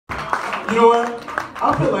You know what? I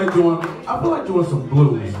feel like doing some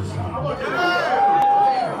blues or something.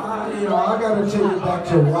 You know, I gotta take it back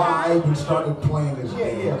to why I even started playing this.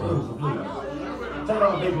 Yeah, blues. Take it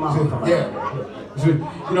on Big Mama. Yeah.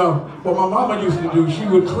 You know, what my mama used to do, she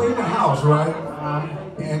would clean the house, right?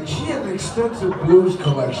 And she had an extensive blues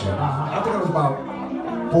collection. I think I was about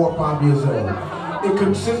 4 or 5 years old. It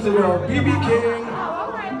consisted of B.B. King,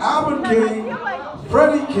 Albert King,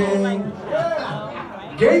 Freddie King,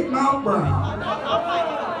 Gatemouth Brown,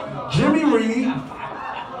 Jimmy Reed,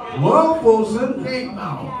 Lil Fulson,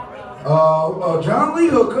 John Lee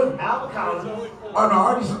Hooker, Albert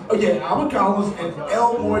Collins. Albert Collins and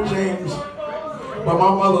Elmore James. But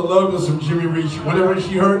my mother loved us some Jimmy Reed. Whenever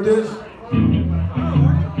she heard this, and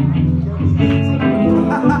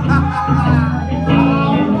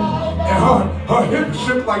her hips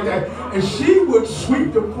shook like that, and she would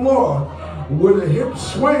sweep the floor with her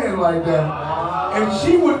hips swaying like that, and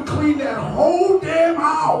she would clean that whole damn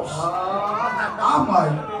house. I'm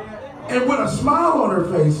like, and with a smile on her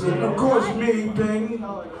face, and of course me being,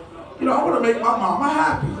 you know, I want to make my mama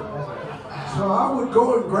happy. So I would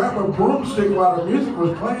go and grab a broomstick while the music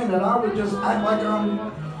was playing, and I would just act like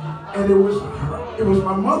and it was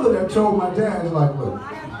my mother that told my dad, like, look,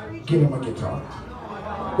 get him a guitar.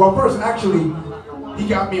 Well, first, actually, he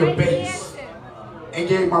got me a bass and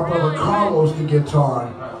gave my brother Carlos the guitar.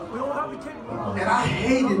 And I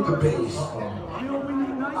hated the bass.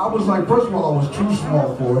 I was like, first of all, I was too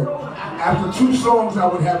small for it. After 2 songs, I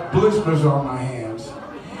would have blisters on my hands.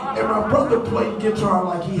 And my brother played guitar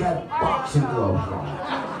like he had boxing gloves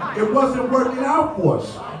on. It wasn't working out for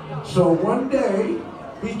us. So one day,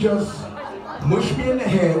 he just mushed me in the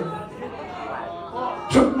head,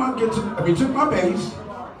 took my bass,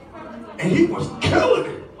 and he was killing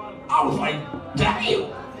it. I was like,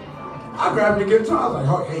 damn. I grabbed the guitar, I was like,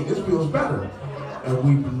 oh, hey, this feels better. And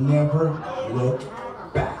we've never looked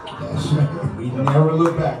back. We never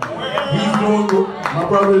look back. My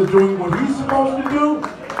brother is doing what he's supposed to do,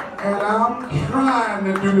 and I'm trying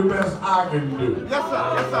to do the best I can do. Yes, sir.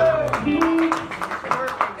 Yes, sir.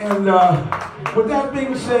 And with that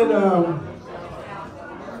being said,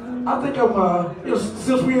 I think I'm, you know,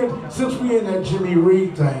 since we in that Jimmy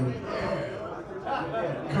Reed thing,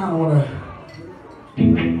 kind of want to.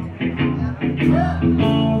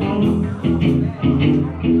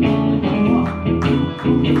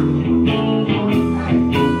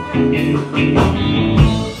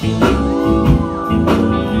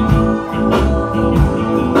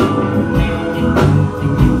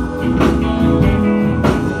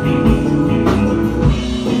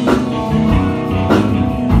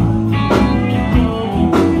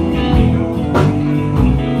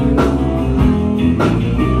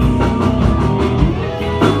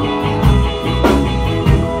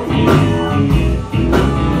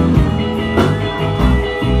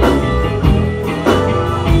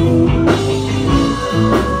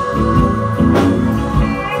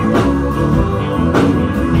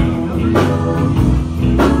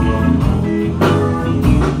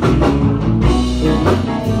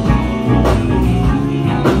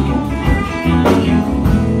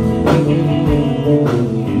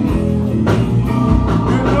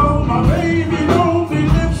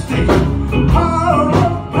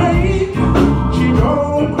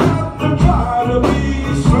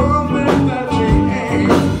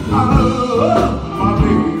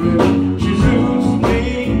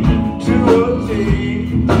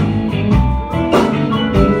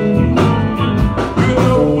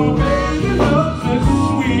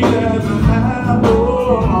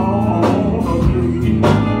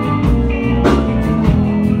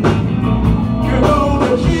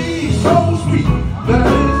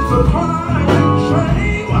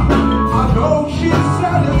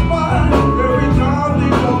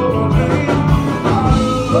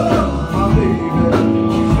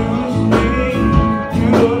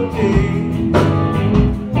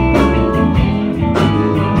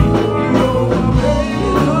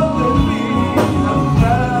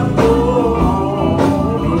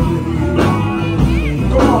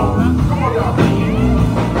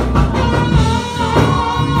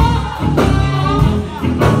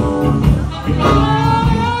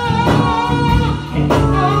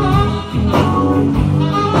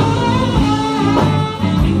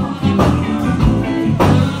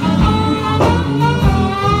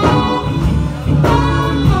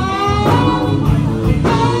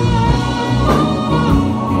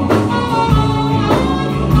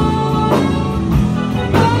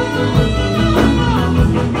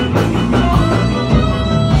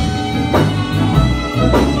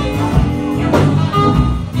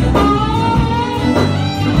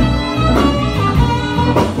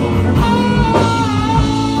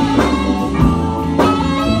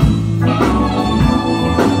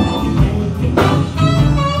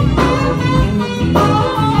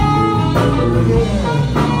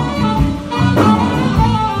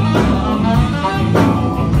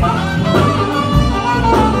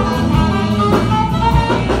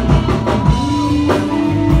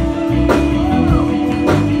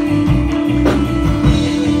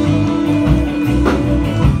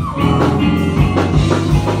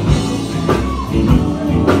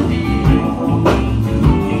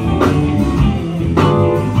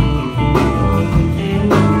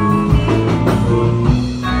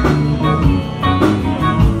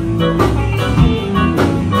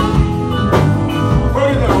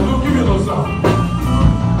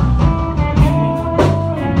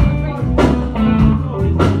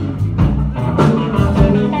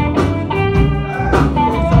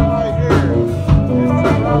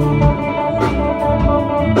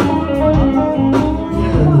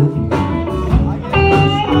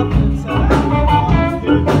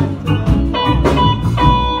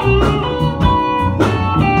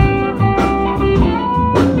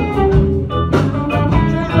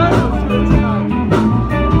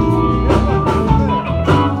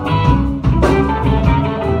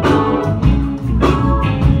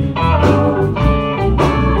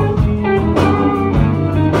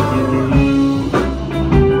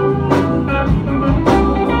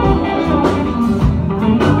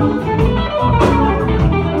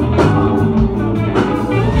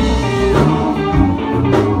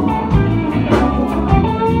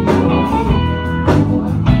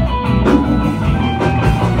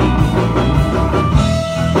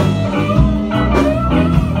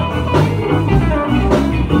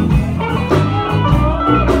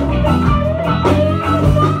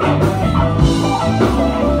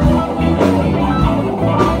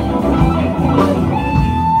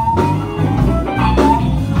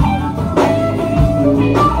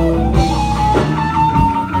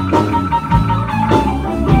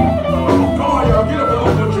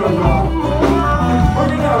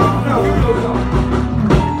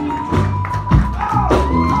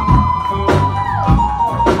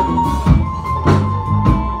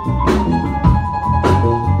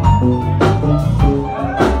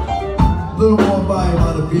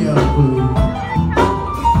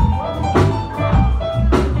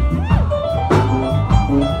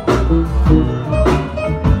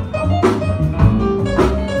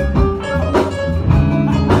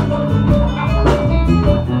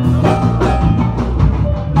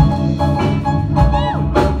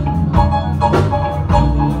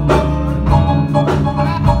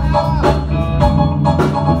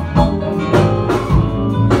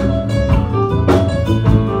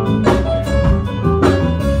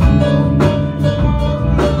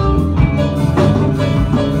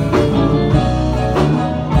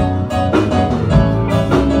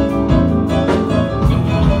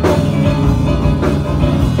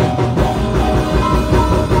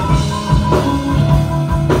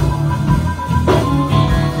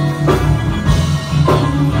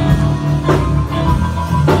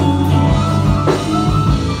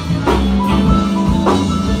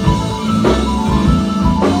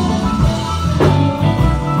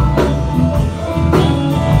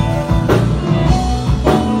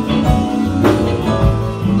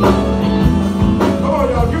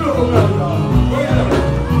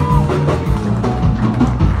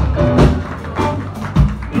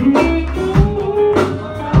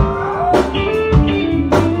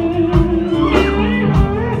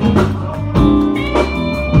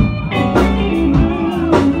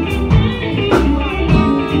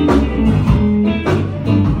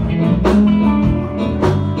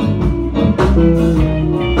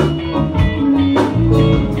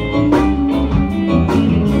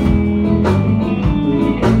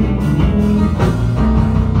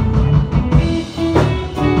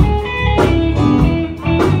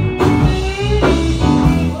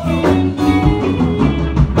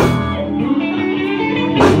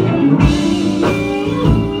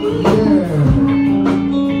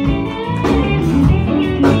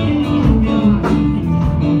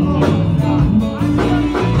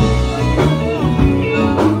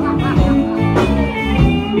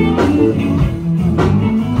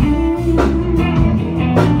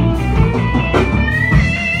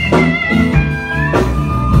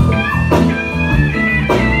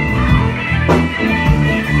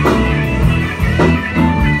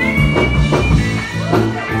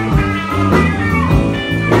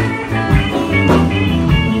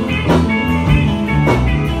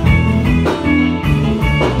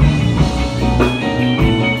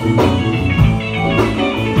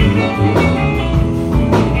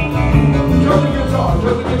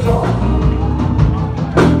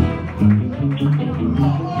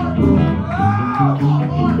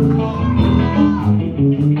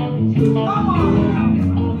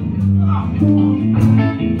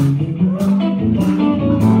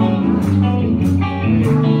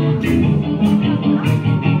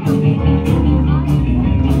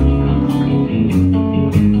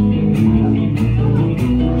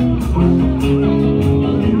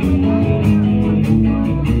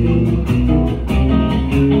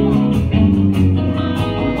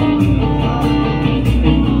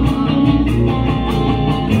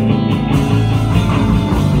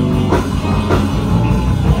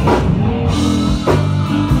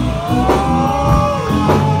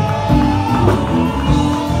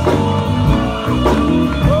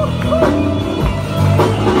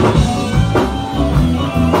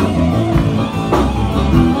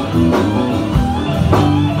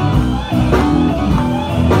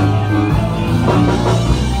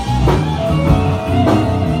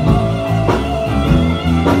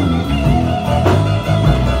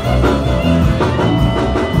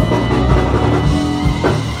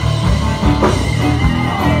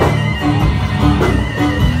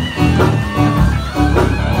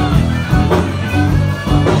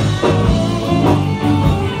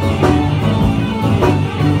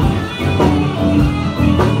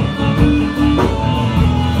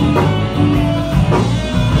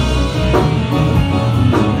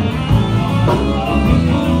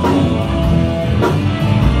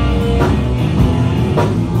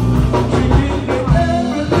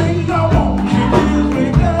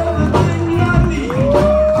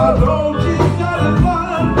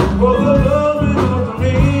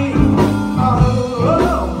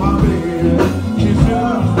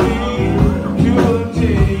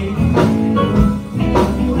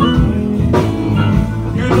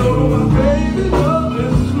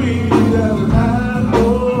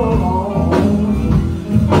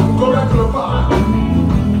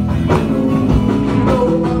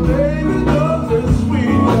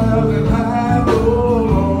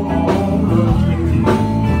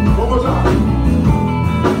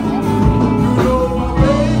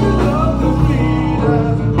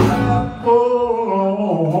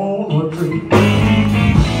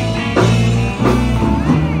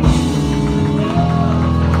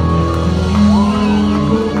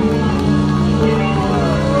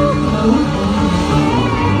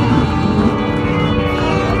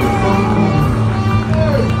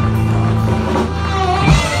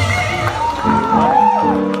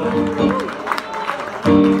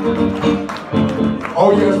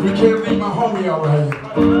 Oh yes, we can't leave my homie out right here.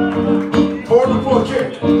 4-4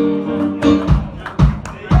 kick.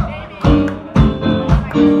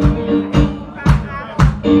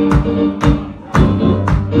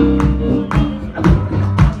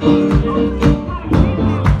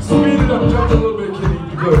 Speed it up just a little bit, Kenny, if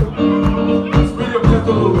you could. Speed it up just a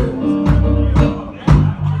little bit.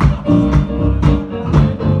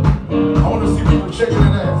 I want to see people shaking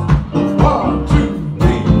that ass. 1, 2,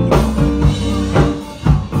 3.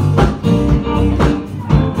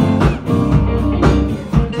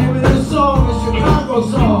 Give me this song, a Chicago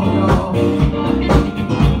song, y'all.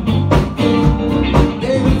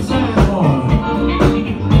 David Sanborn.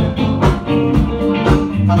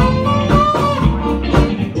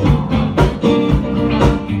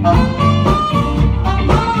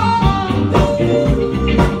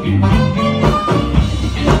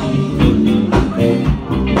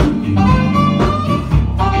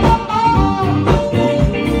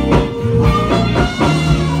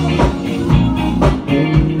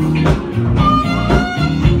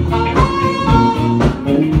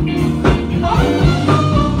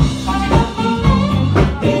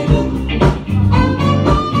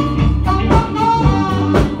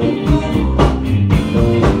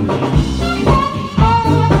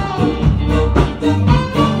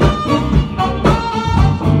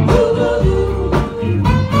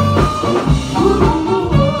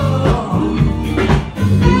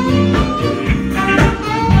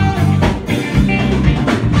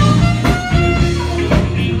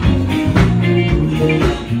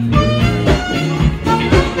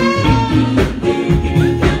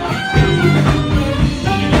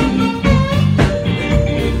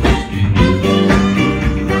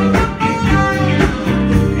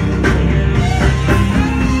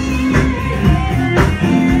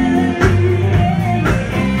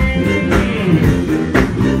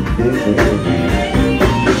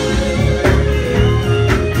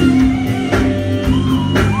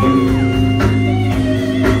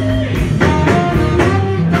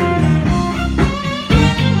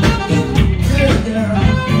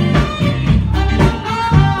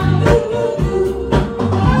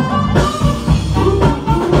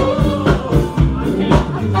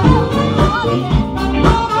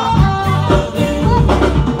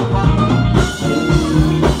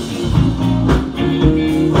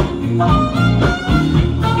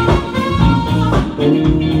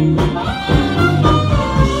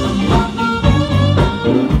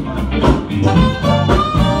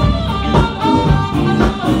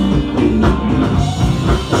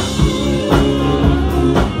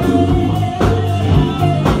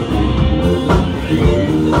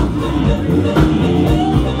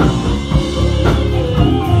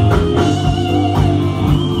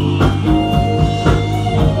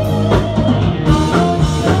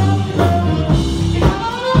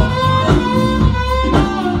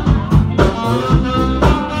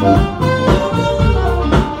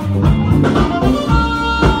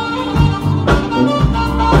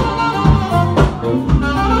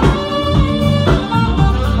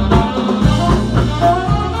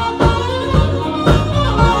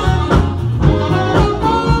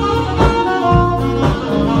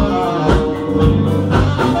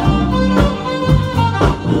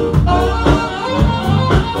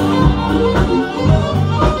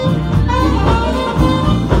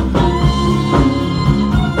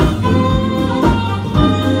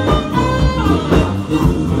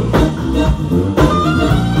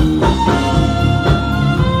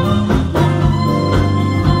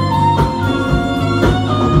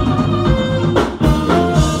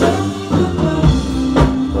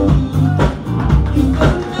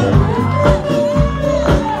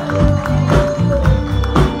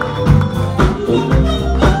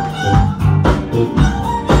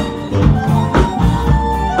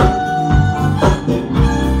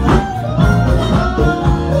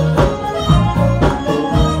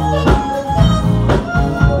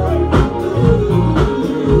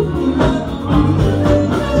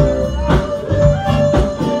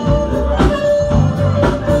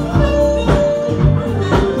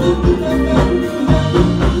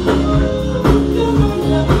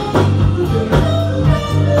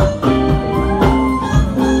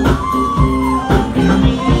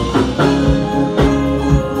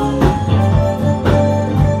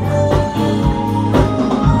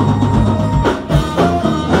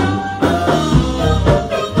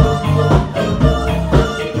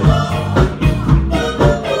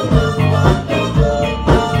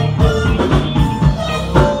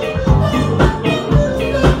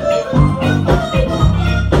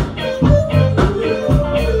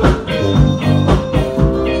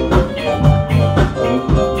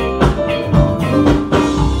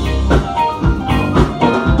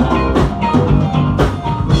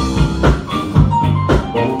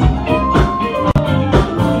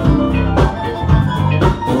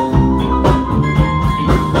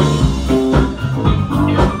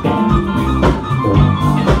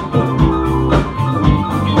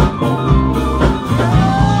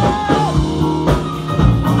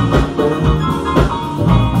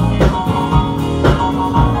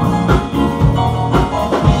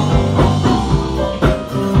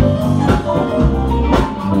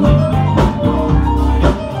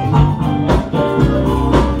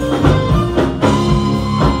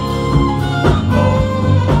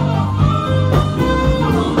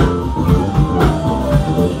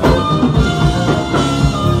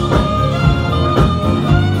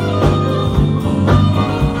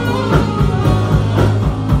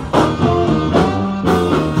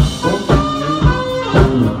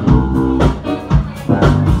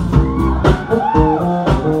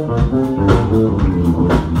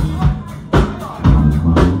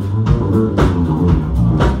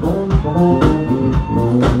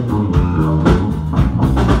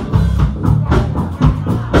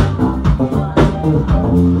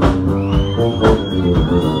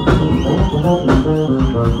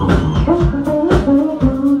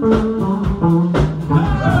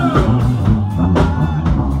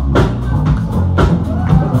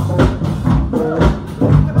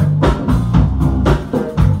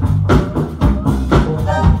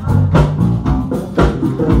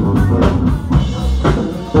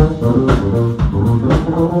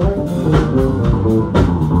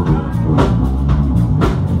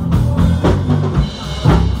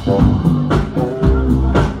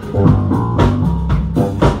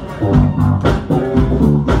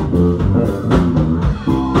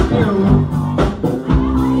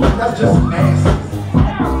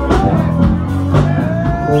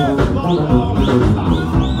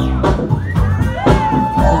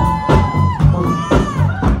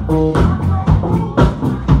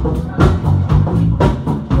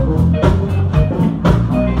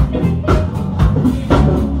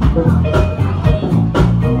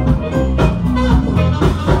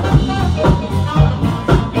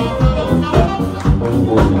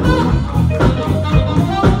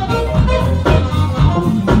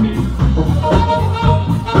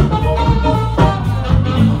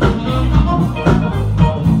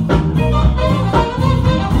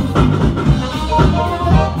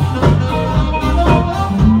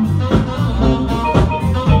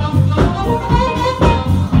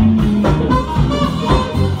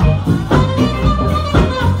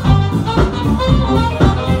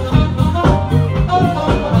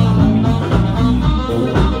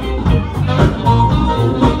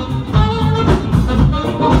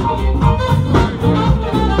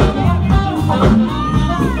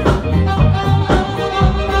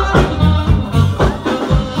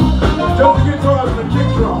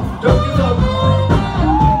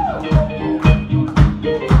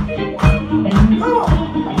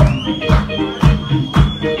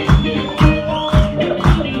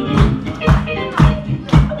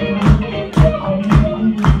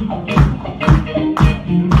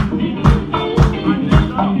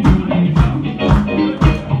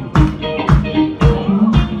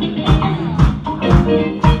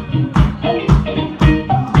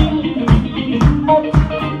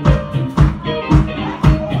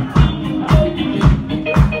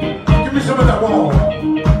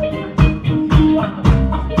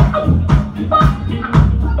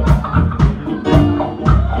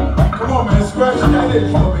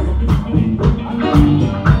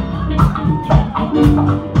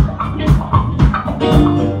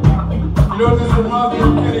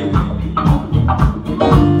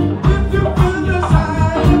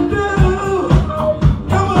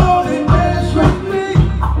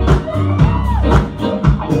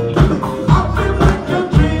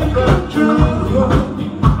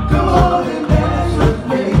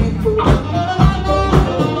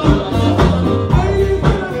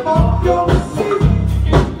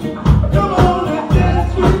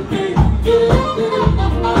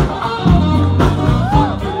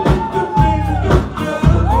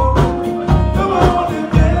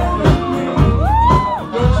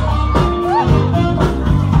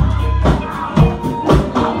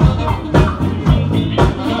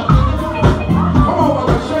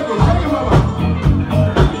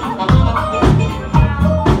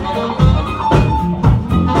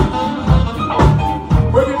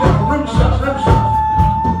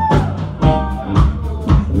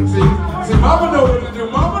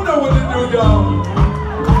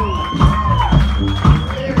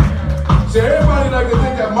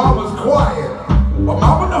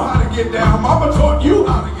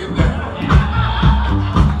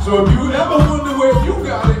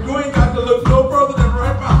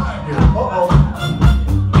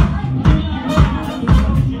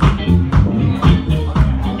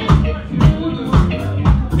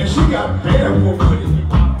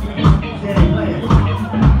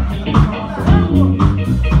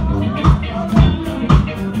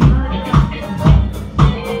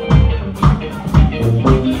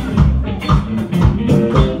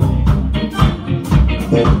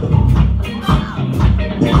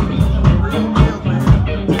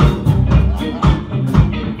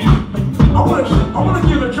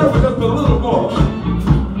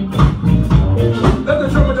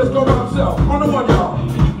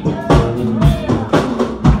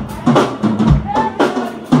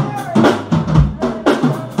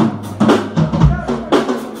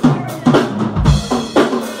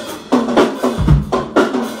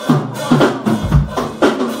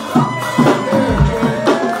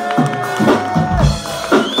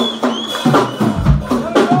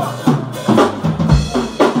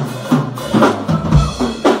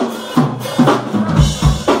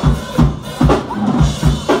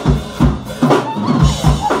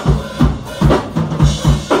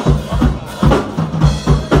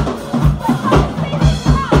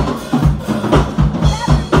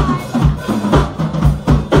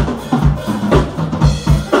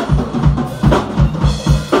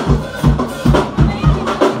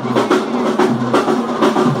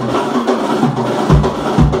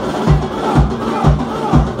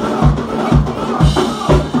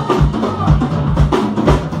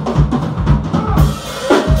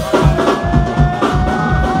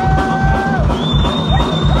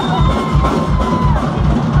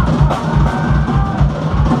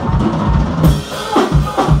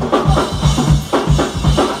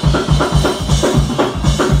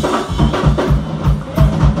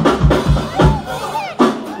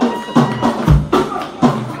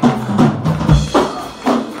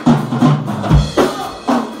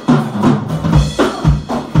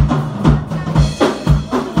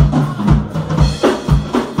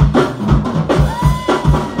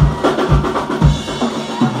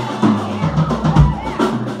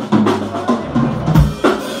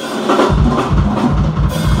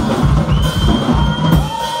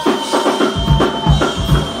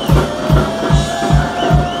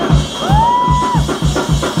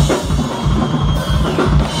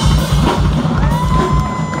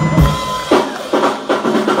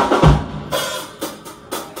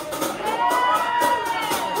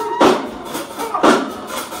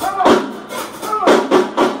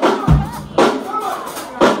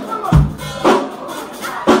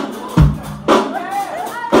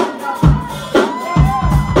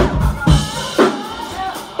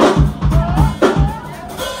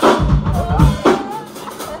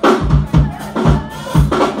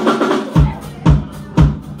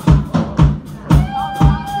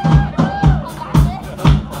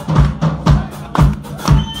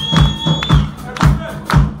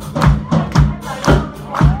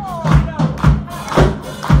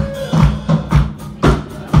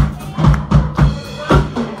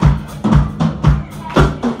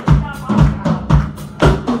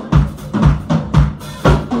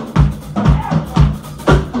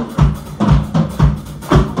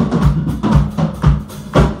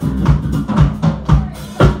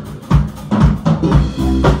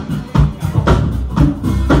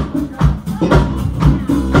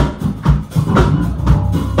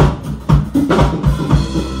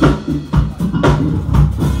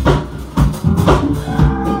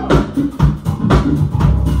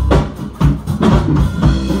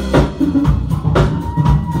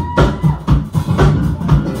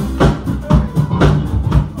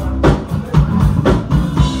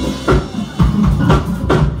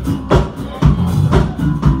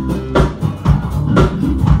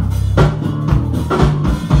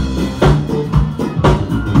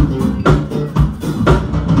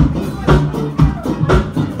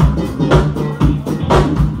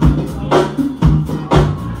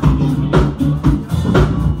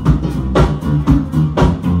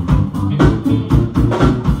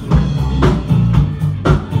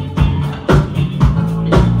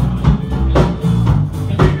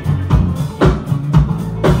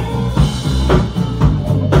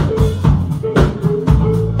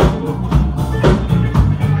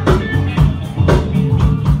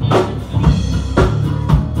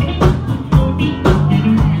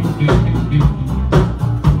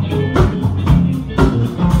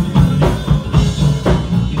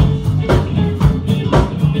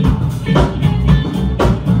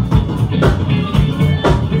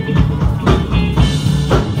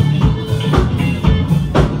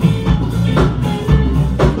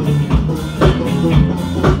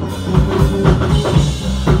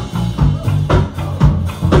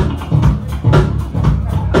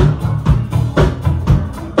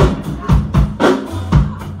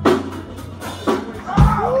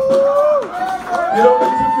 You know,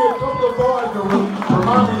 it took me a couple of bars to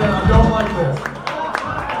remind me that I don't like this.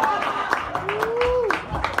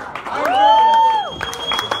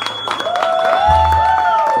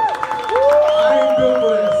 I ain't built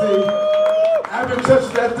for that, see. I haven't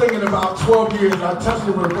touched that thing in about 12 years. I touched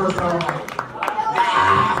it for the first time. I'm like,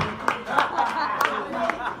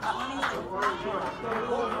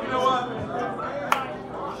 you know what?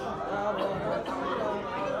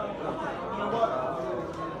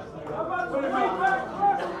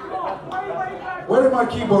 Where did my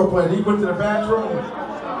keyboard player? He went to the bathroom.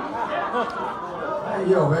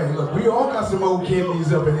 Hey, yo, hey, look, we all got some old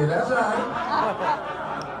kidneys up in here. That's all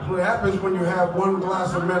right. What happens when you have one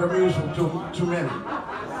glass of Metamucil too many.